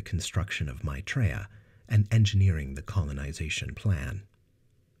 overseeing the construction of Maitreya and engineering the colonization plan.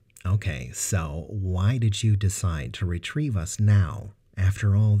 Okay, so why did you decide to retrieve us now,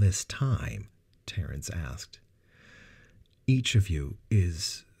 after all this time? Terence asked. Each of you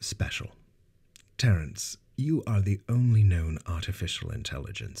is special. Terence, you are the only known artificial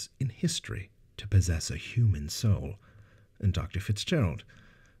intelligence in history to possess a human soul. And Dr. Fitzgerald,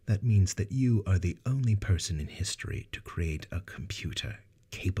 that means that you are the only person in history to create a computer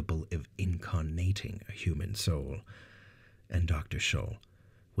capable of incarnating a human soul. And Dr. Scholl,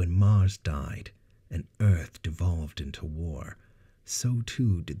 when Mars died and Earth devolved into war, so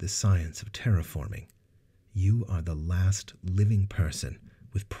too did the science of terraforming. You are the last living person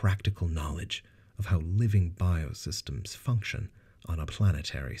with practical knowledge of how living biosystems function on a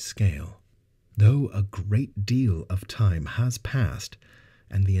planetary scale. Though a great deal of time has passed,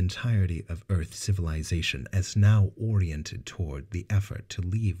 and the entirety of Earth civilization is now oriented toward the effort to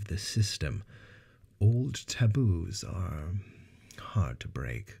leave the system, old taboos are hard to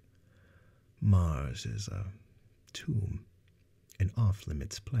break. Mars is a tomb, an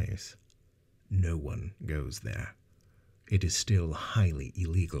off-limits place. No one goes there. It is still highly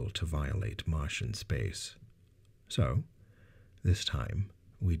illegal to violate Martian space. So, this time,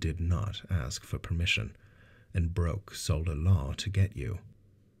 we did not ask for permission and broke solar law to get you.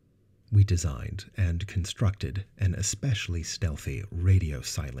 We designed and constructed an especially stealthy,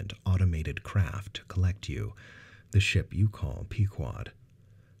 radio-silent automated craft to collect you, the ship you call Pequod.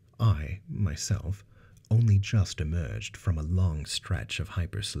 I, myself, only just emerged from a long stretch of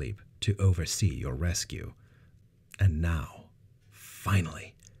hypersleep to oversee your rescue. And now,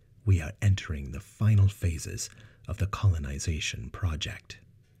 finally, we are entering the final phases of the colonization project.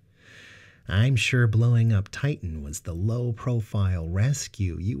 I'm sure blowing up Titan was the low-profile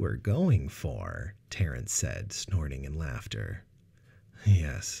rescue you were going for, Terence said, snorting in laughter.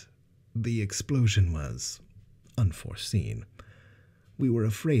 Yes, the explosion was unforeseen. We were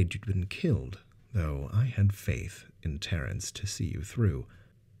afraid you'd been killed, though I had faith in Terence to see you through.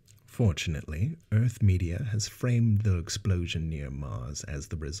 Fortunately, Earth media has framed the explosion near Mars as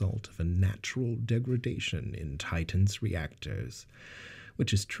the result of a natural degradation in Titan's reactors,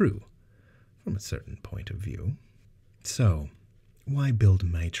 which is true from a certain point of view. So, why build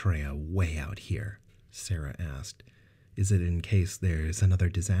Maitreya way out here? Sarah asked. Is it in case there's another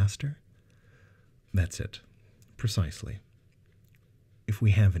disaster? That's it. Precisely. If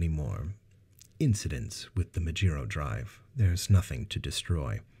we have any more incidents with the Majiro drive, there's nothing to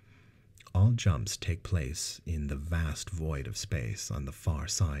destroy. All jumps take place in the vast void of space on the far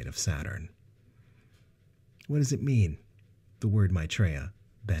side of Saturn. What does it mean, the word Maitreya?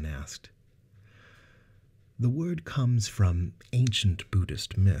 Ben asked. The word comes from ancient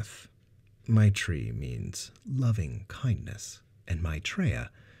Buddhist myth. Maitri means loving kindness, and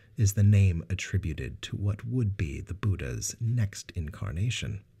Maitreya is the name attributed to what would be the Buddha's next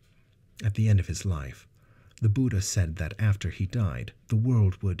incarnation. At the end of his life, the Buddha said that after he died, the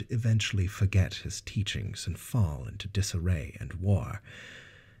world would eventually forget his teachings and fall into disarray and war.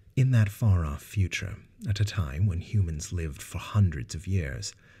 In that far-off future, at a time when humans lived for hundreds of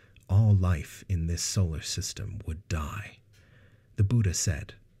years, all life in this solar system would die. The Buddha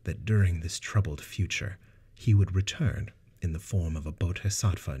said that during this troubled future, he would return in the form of a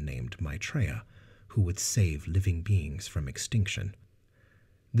bodhisattva named Maitreya, who would save living beings from extinction.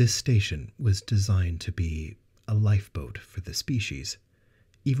 This station was designed to be a lifeboat for the species.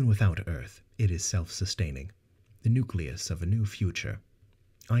 Even without Earth, it is self-sustaining, the nucleus of a new future.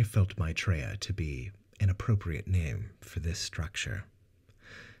 I felt Maitreya to be an appropriate name for this structure.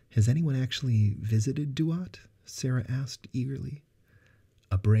 Has anyone actually visited Duat? Sarah asked eagerly.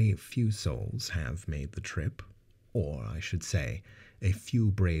 A brave few souls have made the trip, or I should say, a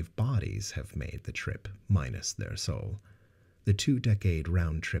few brave bodies have made the trip, minus their soul. The 2-decade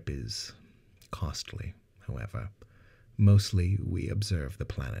round trip is costly, however. Mostly we observe the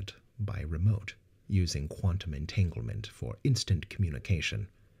planet by remote, using quantum entanglement for instant communication.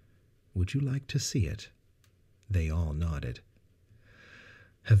 Would you like to see it? They all nodded.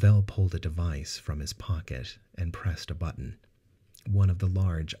 Havel pulled a device from his pocket and pressed a button. One of the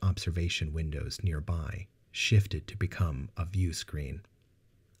large observation windows nearby shifted to become a view screen.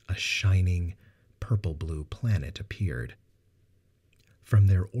 A shining, purple-blue planet appeared. From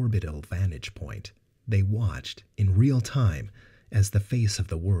their orbital vantage point, they watched in real time as the face of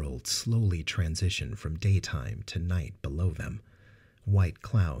the world slowly transitioned from daytime to night below them. White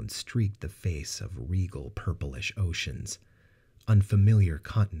clouds streaked the face of regal purplish oceans. Unfamiliar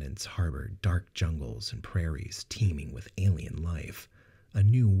continents harbored dark jungles and prairies teeming with alien life. A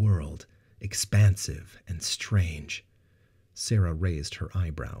new world, expansive and strange. Sarah raised her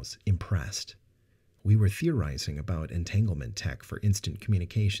eyebrows, impressed. We were theorizing about entanglement tech for instant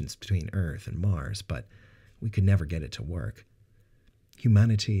communications between Earth and Mars, but we could never get it to work.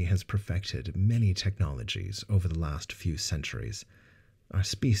 Humanity has perfected many technologies over the last few centuries. Our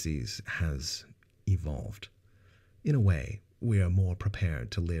species has evolved. In a way, we are more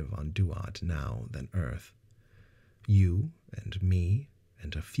prepared to live on Duat now than Earth. You and me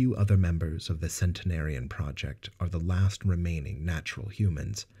and a few other members of the Centenarian Project are the last remaining natural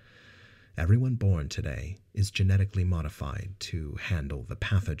humans. Everyone born today is genetically modified to handle the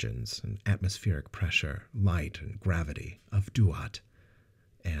pathogens and atmospheric pressure, light, and gravity of Duat,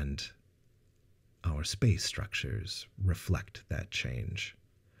 and our space structures reflect that change.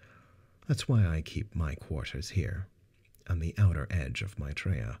 That's why I keep my quarters here, on the outer edge of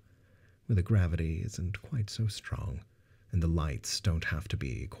Maitreya, where the gravity isn't quite so strong, and the lights don't have to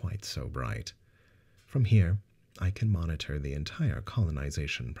be quite so bright. From here, I can monitor the entire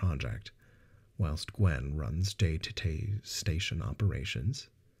colonization project, whilst Gwen runs day-to-day station operations.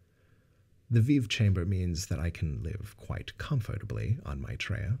 The Vive chamber means that I can live quite comfortably on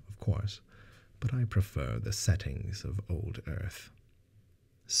Maitreya, of course, but I prefer the settings of old Earth.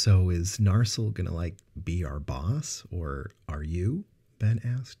 So is Narsil gonna, be our boss, or are you? Ben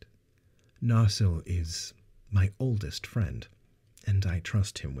asked. Narsil is my oldest friend, and I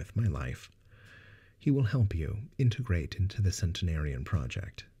trust him with my life. He will help you integrate into the Centenarian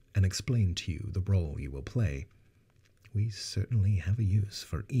Project and explain to you the role you will play. We certainly have a use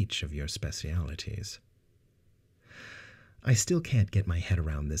for each of your specialities. I still can't get my head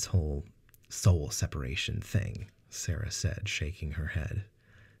around this whole soul separation thing, Sarah said, shaking her head.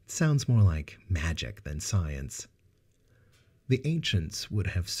 It sounds more like magic than science. The ancients would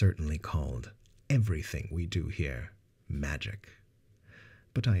have certainly called everything we do here magic.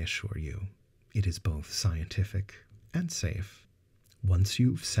 But I assure you, it is both scientific and safe. Once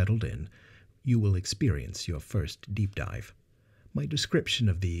you've settled in, you will experience your first deep dive. My description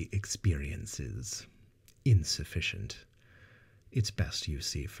of the experience is insufficient. It's best you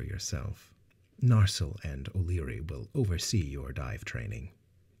see for yourself. Narsil and O'Leary will oversee your dive training.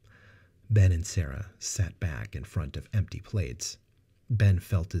 Ben and Sarah sat back in front of empty plates. Ben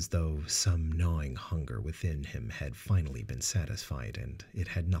felt as though some gnawing hunger within him had finally been satisfied, and it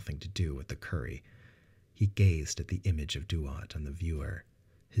had nothing to do with the curry. He gazed at the image of Duat on the viewer.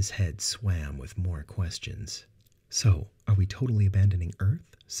 His head swam with more questions. So, are we totally abandoning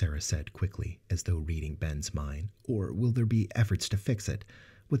Earth? Sarah said quickly, as though reading Ben's mind. Or will there be efforts to fix it?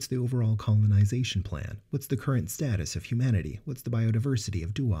 What's the overall colonization plan? What's the current status of humanity? What's the biodiversity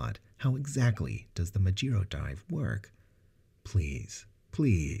of Duat? How exactly does the Majiro dive work? Please,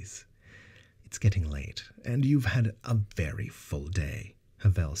 please. It's getting late, and you've had a very full day,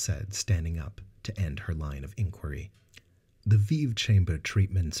 Havel said, standing up to end her line of inquiry. The Vive chamber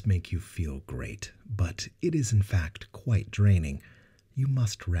treatments make you feel great, but it is in fact quite draining. You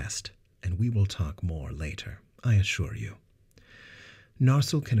must rest, and we will talk more later, I assure you.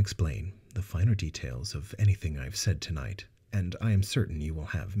 Narsil can explain the finer details of anything I've said tonight, and I am certain you will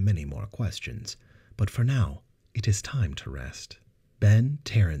have many more questions. But for now, it is time to rest. Ben,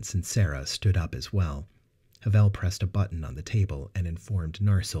 Terrence, and Sarah stood up as well. Havel pressed a button on the table and informed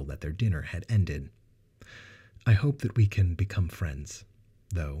Narsil that their dinner had ended. I hope that we can become friends,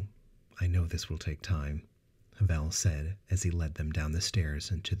 though I know this will take time, Havel said as he led them down the stairs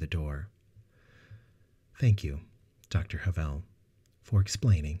and to the door. Thank you, Dr. Havel, for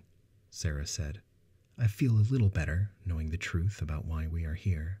explaining, Sarah said. I feel a little better knowing the truth about why we are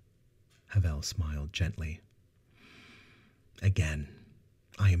here. Havel smiled gently. Again,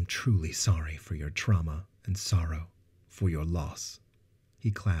 I am truly sorry for your trauma and sorrow for your loss.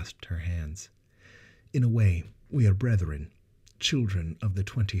 He clasped her hands. In a way, we are brethren, children of the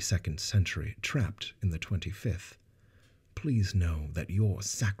 22nd century trapped in the 25th. Please know that your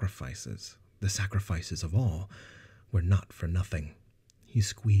sacrifices, the sacrifices of all, were not for nothing. He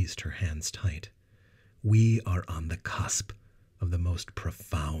squeezed her hands tight. We are on the cusp of the most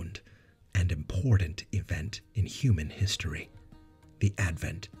profound and important event in human history, the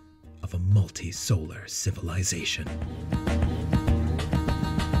advent of a multi-solar civilization.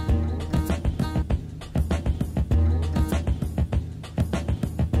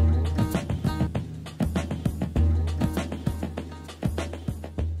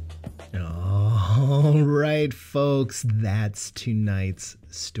 All right, folks, that's tonight's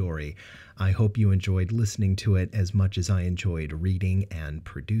story. I hope you enjoyed listening to it as much as I enjoyed reading and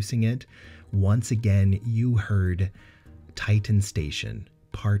producing it. Once again, you heard Titan Station,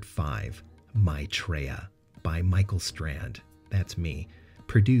 Part 5, Maitreya, by Michael Strand. That's me.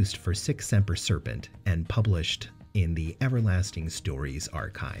 Produced for Semper Serpent and published in the Everlasting Stories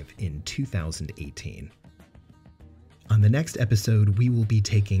archive in 2018. On the next episode, we will be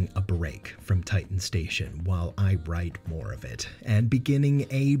taking a break from Titan Station while I write more of it, and beginning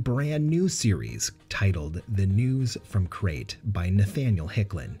a brand new series titled The News from Crate by Nathaniel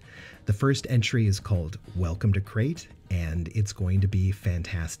Hicklin. The first entry is called Welcome to Crate, and it's going to be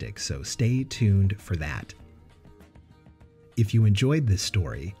fantastic, so stay tuned for that. If you enjoyed this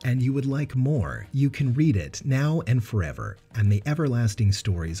story and you would like more, you can read it now and forever on the Everlasting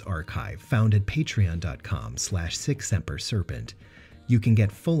Stories archive found at patreon.com/6semperserpent. You can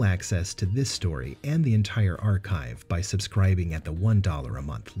get full access to this story and the entire archive by subscribing at the $1 a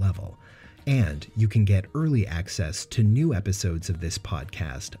month level. And you can get early access to new episodes of this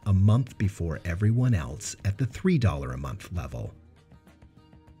podcast a month before everyone else at the $3 a month level.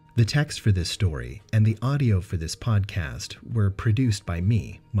 The text for this story and the audio for this podcast were produced by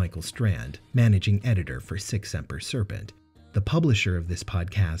me, Michael Strand, managing editor for Semper Serpent. The publisher of this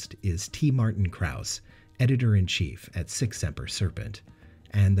podcast is T. Martin Krause, editor-in-chief at Semper Serpent.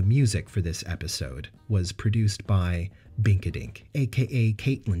 And the music for this episode was produced by Binkadink, aka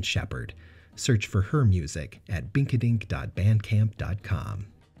Caitlin Shepard. Search for her music at binkadink.bandcamp.com.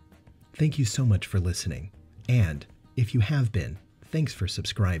 Thank you so much for listening. And if you have been, thanks for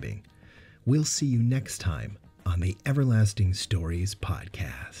subscribing. We'll see you next time on the Everlasting Stories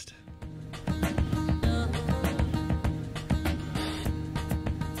podcast.